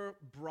 pure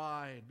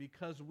bride,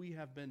 because we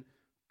have been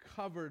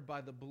covered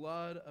by the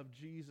blood of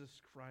Jesus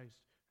Christ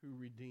who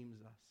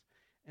redeems us.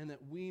 and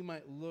that we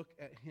might look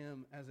at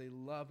him as a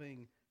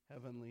loving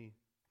heavenly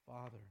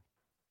Father.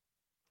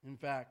 In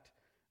fact,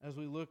 as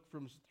we look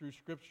through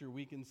Scripture,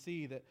 we can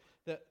see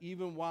that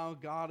even while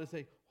God is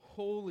a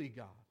holy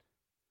God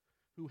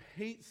who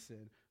hates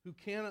sin, who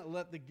cannot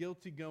let the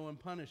guilty go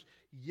unpunished,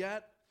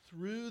 yet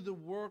through the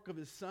work of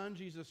his Son,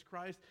 Jesus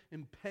Christ,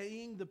 in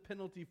paying the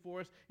penalty for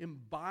us, in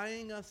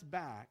buying us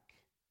back,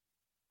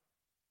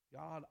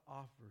 God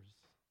offers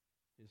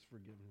his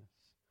forgiveness.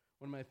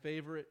 One of my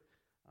favorite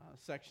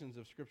sections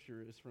of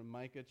Scripture is from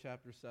Micah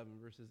chapter 7,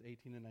 verses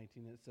 18 and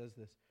 19. It says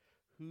this,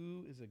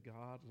 "Who is a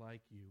God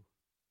like you,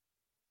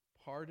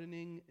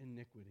 pardoning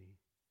iniquity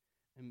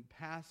and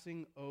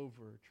passing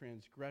over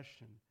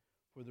transgression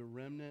for the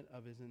remnant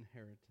of his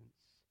inheritance?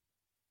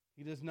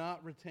 He does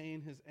not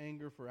retain his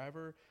anger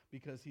forever,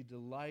 because he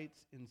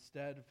delights in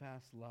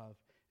steadfast love,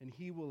 and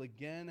he will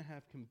again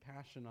have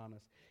compassion on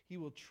us. He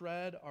will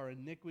tread our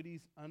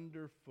iniquities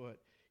underfoot.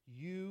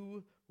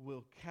 You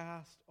will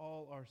cast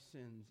all our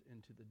sins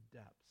into the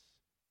depths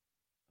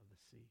of the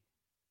sea."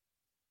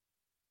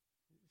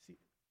 See,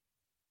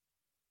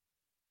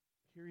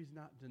 here he's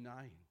not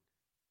denying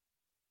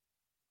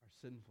our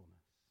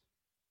sinfulness,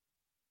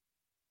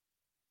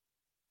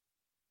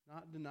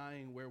 not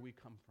denying where we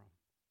come from,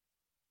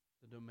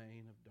 the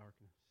domain of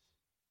darkness.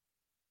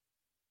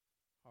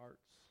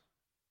 Hearts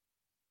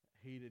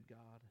that hated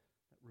God,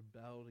 that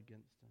rebelled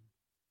against him.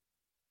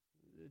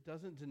 It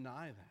doesn't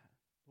deny that.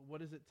 But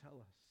what does it tell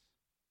us?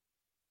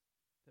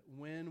 That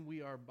when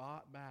we are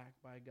bought back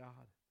by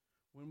God,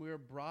 when we are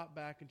brought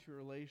back into a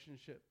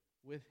relationship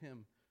with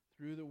him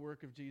through the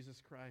work of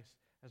Jesus Christ,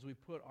 as we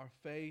put our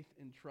faith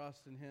and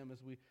trust in him,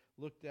 as we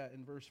looked at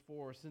in verse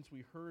 4, "Since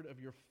we heard of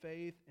your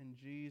faith in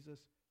Jesus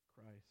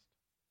Christ."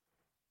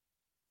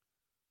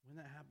 When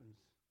that happens,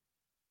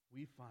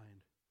 we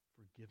find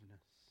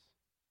forgiveness.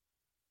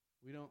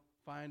 We don't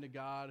find a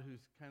God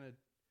who's kind of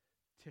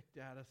ticked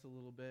at us a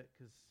little bit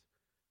because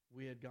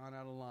we had gone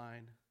out of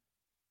line.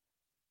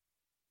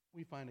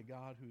 We find a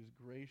God who is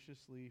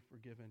graciously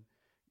forgiven.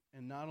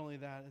 And not only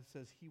that, it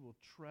says he will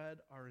tread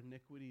our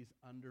iniquities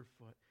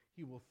underfoot.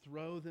 He will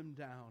throw them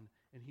down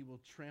and he will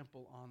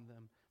trample on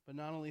them. But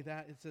not only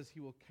that, it says he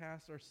will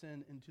cast our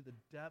sin into the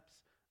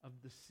depths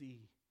of the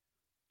sea.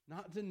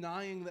 Not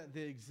denying that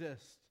they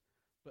exist,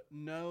 but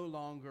no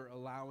longer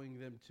allowing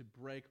them to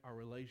break our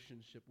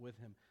relationship with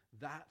him.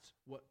 That's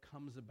what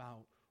comes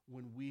about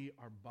when we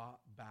are bought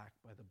back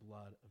by the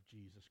blood of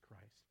Jesus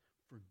Christ.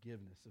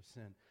 Forgiveness of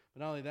sin. But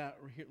not only that,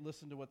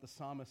 listen to what the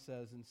psalmist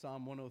says in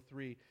Psalm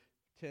 103,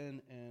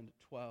 10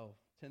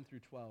 through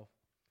 12.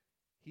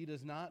 "He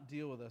does not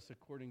deal with us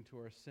according to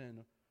our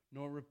sin,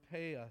 nor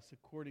repay us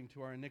according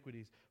to our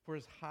iniquities. For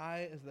as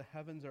high as the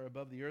heavens are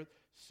above the earth,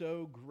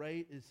 so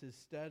great is his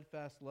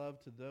steadfast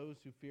love to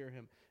those who fear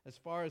him. As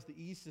far as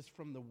the east is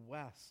from the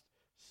west,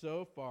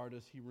 so far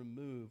does he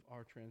remove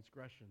our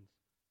transgressions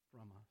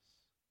from us."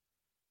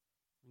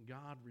 When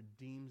God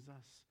redeems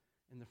us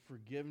and the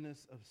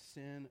forgiveness of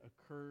sin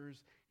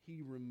occurs,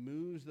 he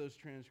removes those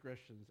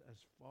transgressions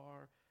as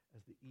far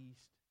as the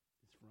east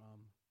is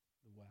from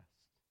the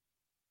west.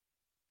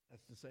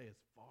 That's to say, as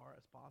far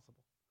as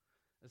possible.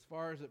 As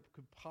far as it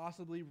could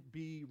possibly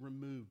be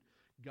removed.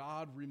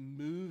 God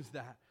removes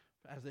that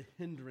as a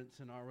hindrance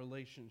in our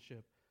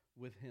relationship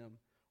with him.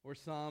 Or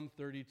Psalm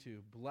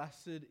 32,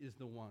 "Blessed is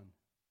the one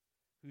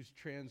whose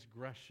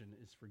transgression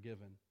is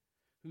forgiven,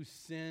 whose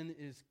sin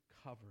is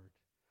covered.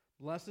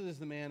 Blessed is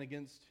the man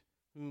against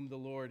whom the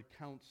Lord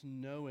counts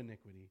no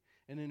iniquity,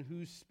 and in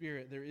whose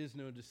spirit there is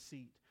no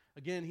deceit."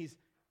 Again, he's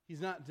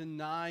not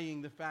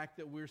denying the fact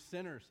that we're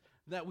sinners,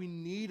 that we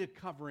need a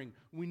covering.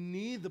 We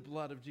need the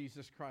blood of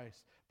Jesus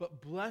Christ.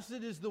 But blessed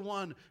is the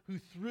one who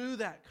through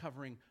that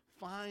covering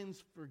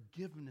finds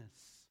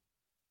forgiveness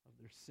of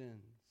their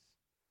sins.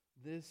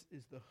 This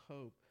is the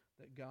hope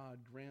that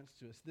God grants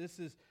to us. This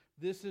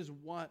is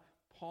what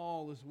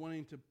Paul is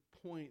wanting to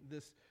point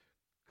this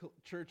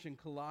church in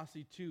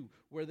Colossae to,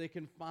 where they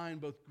can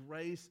find both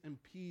grace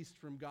and peace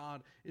from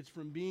God. It's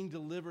from being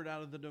delivered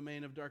out of the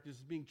domain of darkness.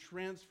 It's being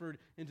transferred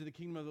into the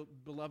kingdom of the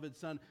beloved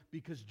Son,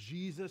 because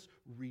Jesus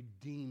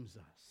redeems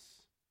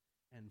us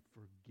and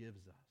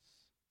forgives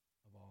us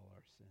of all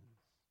our sins.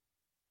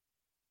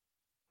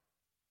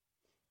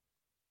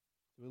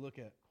 So we look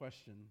at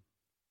question,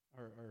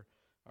 or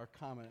our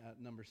comment at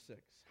number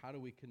 6. How do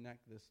we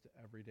connect this to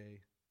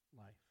everyday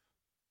life?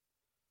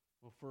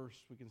 Well,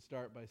 first, we can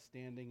start by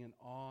standing in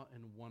awe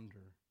and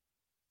wonder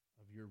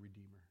of your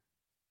Redeemer.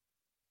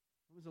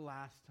 When was the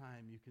last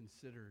time you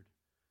considered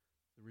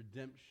the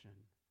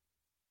redemption,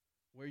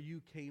 where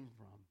you came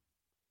from,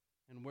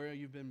 and where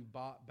you've been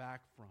bought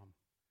back from,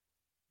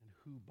 and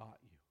who bought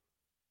you?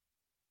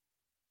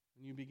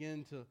 When you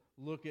begin to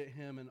look at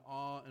him in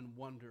awe and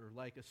wonder,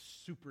 like a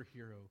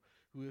superhero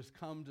who has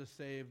come to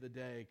save the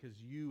day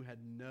because you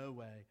had no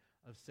way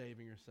of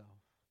saving yourself.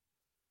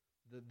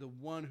 The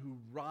one who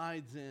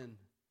rides in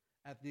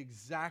at the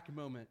exact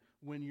moment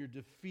when your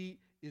defeat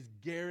is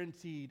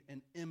guaranteed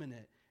and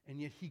imminent, and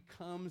yet he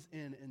comes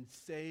in and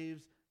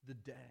saves the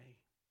day.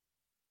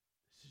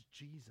 This is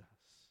Jesus.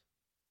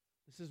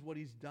 This is what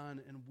he's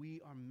done, and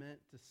we are meant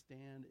to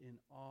stand in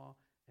awe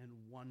and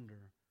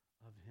wonder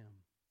of him.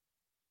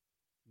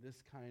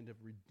 This kind of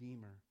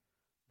Redeemer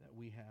that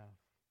we have.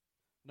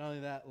 Not only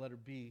that, letter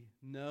B,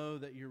 know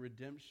that your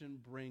redemption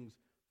brings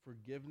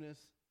forgiveness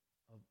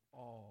of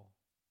all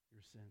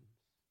your sins.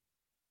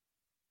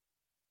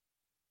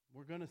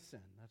 We're going to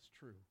sin, that's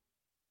true.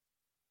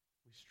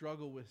 We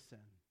struggle with sin.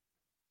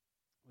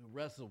 We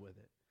wrestle with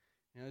it.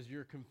 And as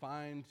you're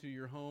confined to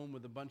your home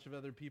with a bunch of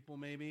other people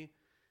maybe,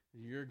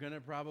 you're going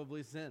to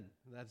probably sin.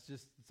 That's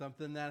just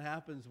something that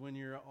happens when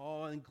you're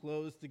all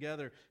enclosed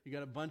together. You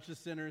got a bunch of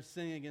sinners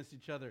sinning against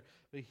each other.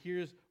 But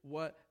here's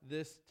what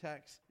this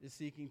text is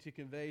seeking to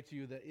convey to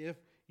you, that if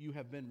you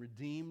have been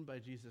redeemed by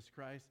Jesus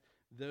Christ,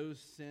 those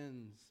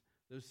sins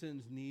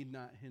need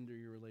not hinder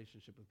your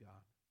relationship with God.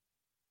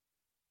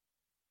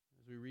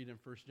 As we read in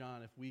 1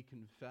 John, if we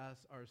confess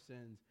our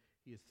sins,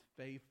 he is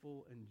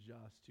faithful and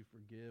just to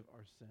forgive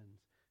our sins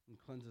and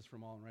cleanse us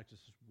from all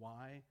unrighteousness.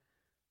 Why?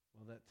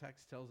 Well, that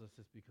text tells us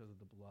it's because of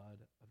the blood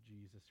of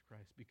Jesus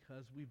Christ.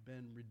 Because we've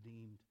been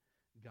redeemed,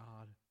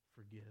 God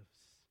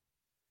forgives.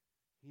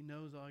 He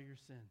knows all your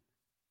sin.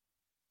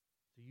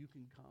 So you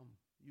can come.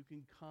 You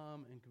can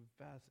come and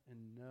confess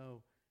and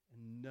know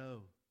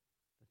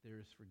that there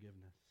is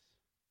forgiveness.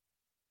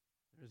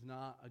 There is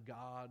not a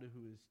God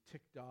who is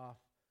ticked off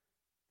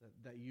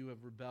that you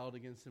have rebelled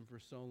against him for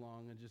so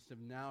long and just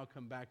have now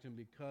come back to him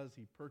because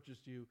he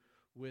purchased you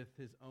with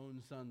his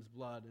own son's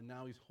blood, and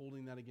now he's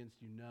holding that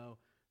against you. No,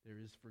 there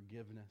is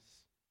forgiveness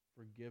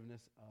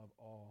of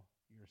all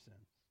your sins.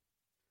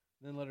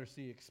 Then letter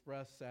C,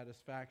 express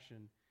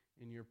satisfaction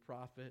in your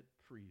prophet,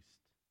 priest,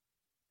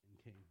 and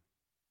king.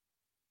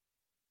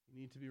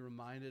 You need to be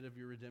reminded of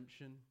your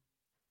redemption.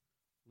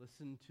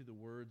 Listen to the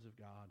words of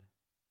God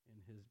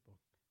in his book.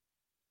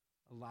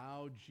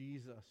 Allow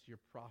Jesus, your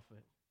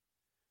prophet,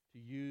 to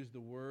use the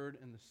word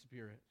and the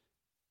Spirit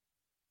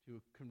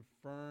to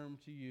confirm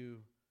to you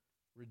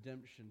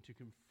redemption, to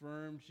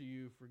confirm to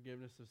you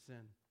forgiveness of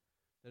sin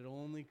that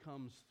only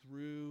comes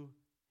through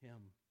him.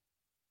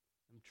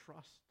 And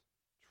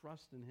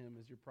trust in him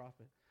as your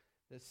prophet,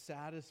 that's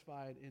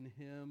satisfied in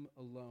him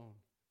alone,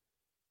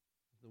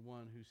 the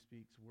one who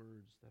speaks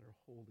words that are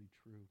wholly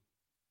true.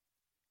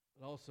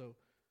 But also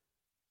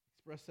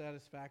express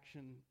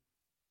satisfaction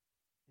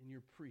in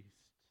your priest.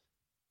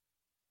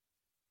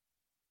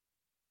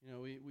 You know,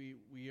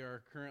 we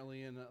are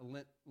currently in a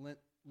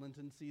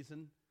Lenten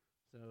season,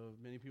 so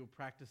many people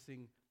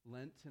practicing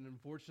Lent, and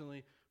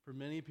unfortunately for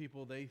many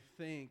people, they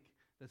think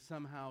that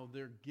somehow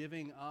their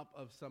giving up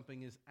of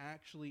something is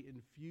actually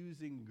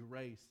infusing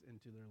grace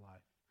into their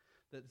life,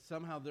 that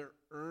somehow they're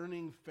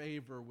earning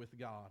favor with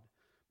God.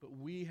 But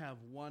we have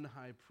one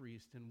high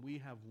priest, and we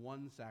have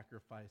one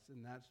sacrifice,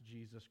 and that's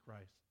Jesus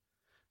Christ,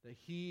 that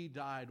he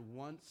died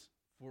once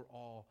for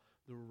all,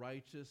 the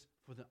righteous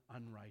for the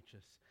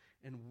unrighteous.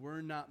 And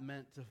we're not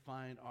meant to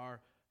find our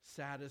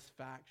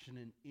satisfaction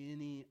in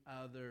any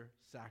other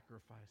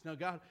sacrifice. Now,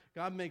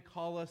 God may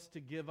call us to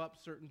give up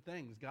certain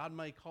things. God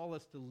may call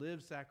us to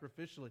live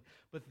sacrificially,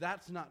 but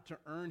that's not to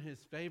earn his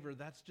favor.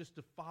 That's just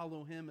to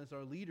follow him as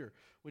our leader,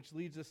 which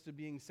leads us to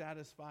being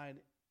satisfied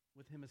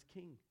with him as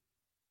king.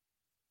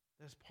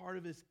 As part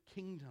of his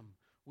kingdom,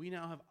 we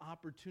now have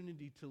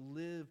opportunity to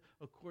live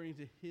according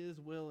to his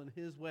will and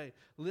his way,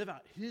 live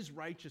out his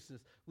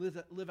righteousness,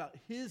 live out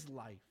his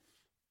life.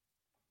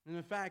 And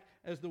in fact,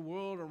 as the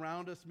world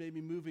around us may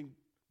be moving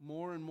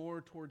more and more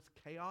towards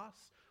chaos,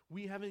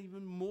 we have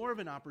even more of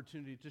an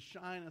opportunity to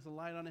shine as a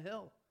light on a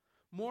hill.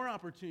 More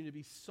opportunity to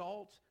be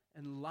salt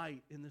and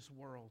light in this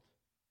world.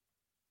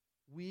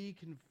 We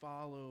can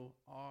follow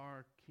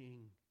our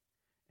King,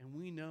 and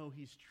we know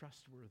he's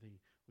trustworthy.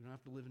 We don't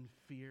have to live in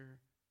fear.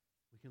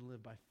 We can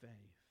live by faith.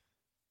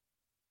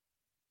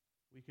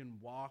 We can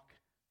walk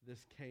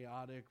this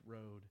chaotic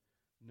road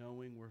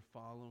knowing we're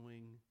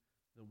following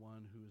the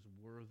one who is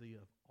worthy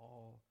of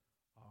all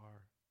our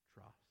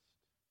trust.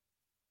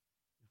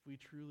 If we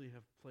truly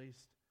have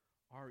placed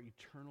our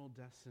eternal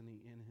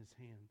destiny in his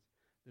hands,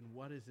 then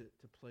what is it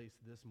to place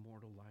this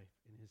mortal life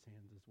in his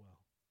hands as well?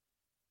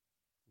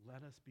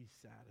 Let us be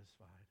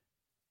satisfied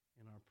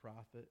in our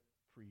prophet,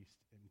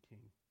 priest, and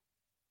king.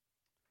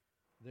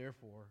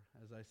 Therefore,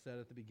 as I said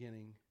at the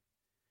beginning,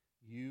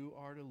 you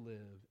are to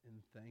live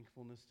in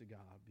thankfulness to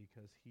God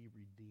because he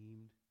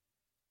redeemed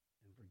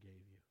and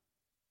forgave you.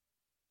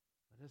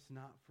 Let us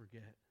not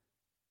forget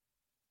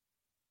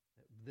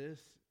that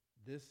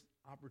this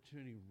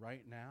opportunity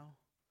right now,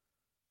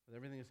 with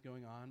everything that's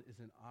going on, is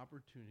an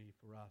opportunity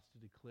for us to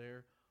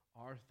declare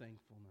our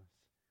thankfulness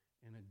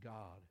in a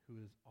God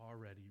who has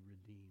already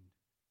redeemed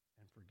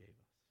and forgave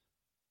us.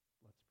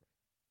 Let's pray.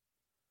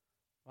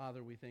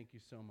 Father, we thank you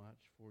so much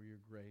for your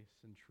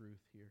grace and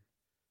truth here,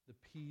 the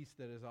peace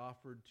that is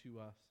offered to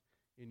us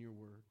in your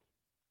word.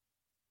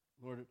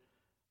 Lord,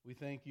 we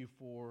thank you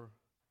for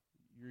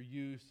your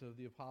use of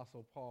the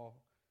Apostle Paul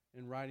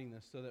in writing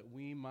this so that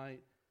we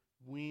might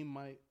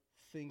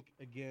think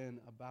again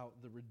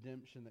about the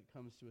redemption that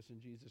comes to us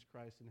in Jesus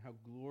Christ and how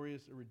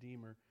glorious a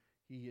Redeemer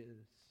he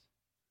is.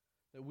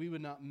 that we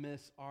would not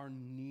miss our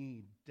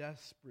need,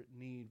 desperate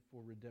need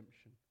for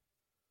redemption.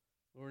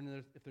 Lord,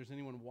 and if there's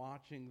anyone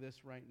watching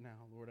this right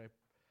now, Lord,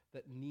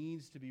 that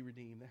needs to be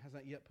redeemed, that has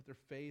not yet put their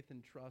faith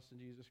and trust in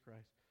Jesus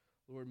Christ,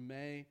 Lord,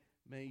 may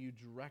you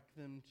direct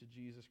them to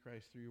Jesus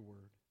Christ through your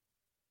word.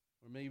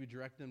 Or may you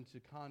direct them to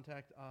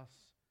contact us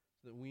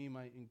so that we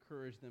might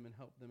encourage them and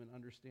help them in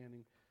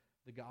understanding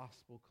the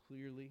gospel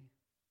clearly,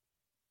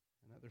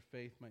 and that their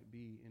faith might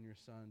be in your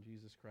Son,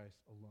 Jesus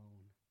Christ,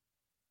 alone.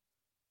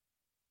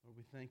 Lord,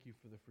 we thank you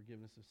for the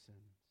forgiveness of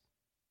sins.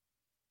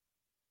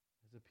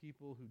 As a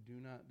people who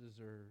do not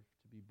deserve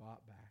to be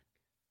bought back.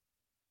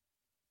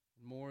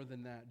 More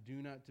than that,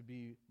 do not to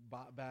be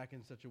bought back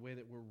in such a way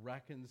that we're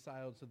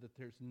reconciled so that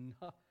there's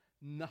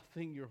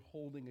nothing you're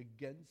holding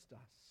against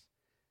us.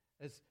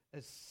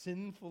 As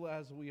sinful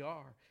as we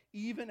are,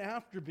 even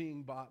after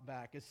being bought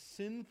back, as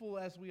sinful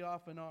as we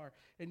often are,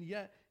 and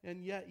yet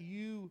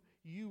you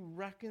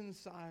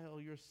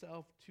reconcile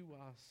yourself to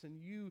us, and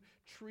you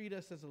treat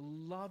us as a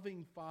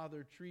loving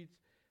father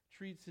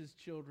treats his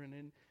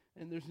children,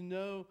 and there's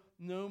no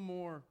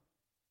more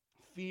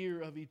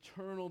fear of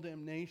eternal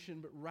damnation,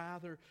 but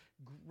rather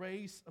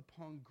grace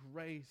upon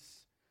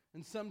grace.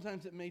 And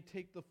sometimes it may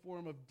take the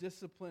form of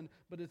discipline,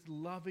 but it's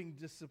loving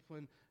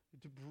discipline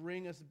to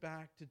bring us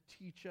back, to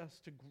teach us,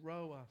 to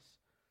grow us.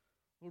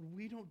 Lord,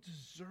 we don't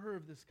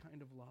deserve this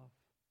kind of love.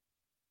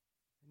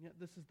 And yet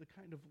this is the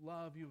kind of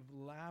love you have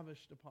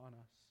lavished upon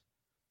us.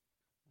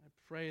 I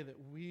pray that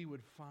we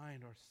would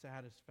find our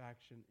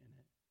satisfaction in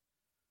it.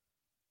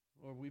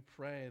 Lord, we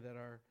pray that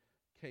our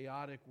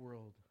chaotic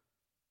world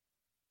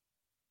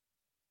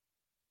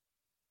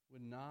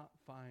would not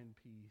find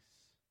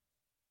peace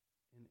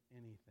in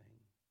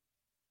anything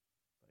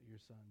but your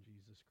Son,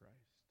 Jesus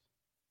Christ.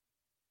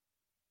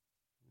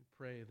 We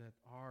pray that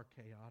our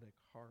chaotic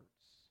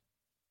hearts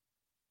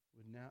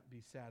would not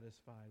be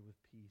satisfied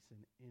with peace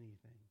in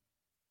anything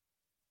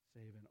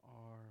save in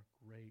our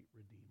great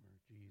Redeemer,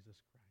 Jesus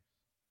Christ.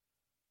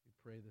 We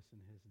pray this in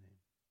his name.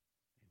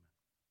 Amen.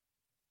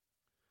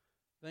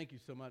 Thank you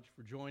so much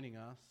for joining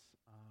us.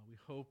 We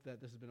hope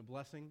that this has been a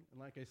blessing. And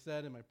like I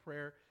said in my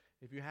prayer,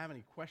 if you have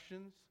any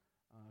questions,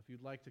 if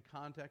you'd like to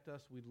contact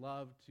us, we'd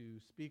love to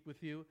speak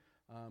with you.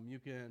 You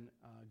can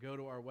go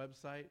to our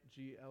website,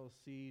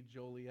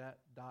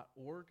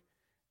 glcjoliet.org,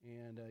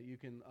 and you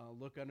can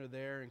look under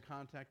there and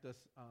contact us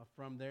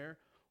from there,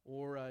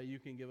 or you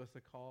can give us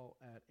a call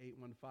at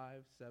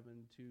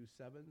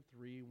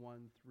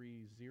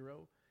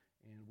 815-727-3130,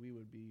 and we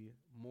would be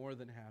more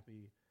than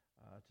happy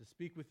to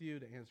speak with you,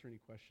 to answer any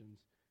questions,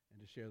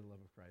 and to share the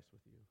love of Christ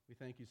with you. We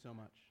thank you so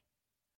much.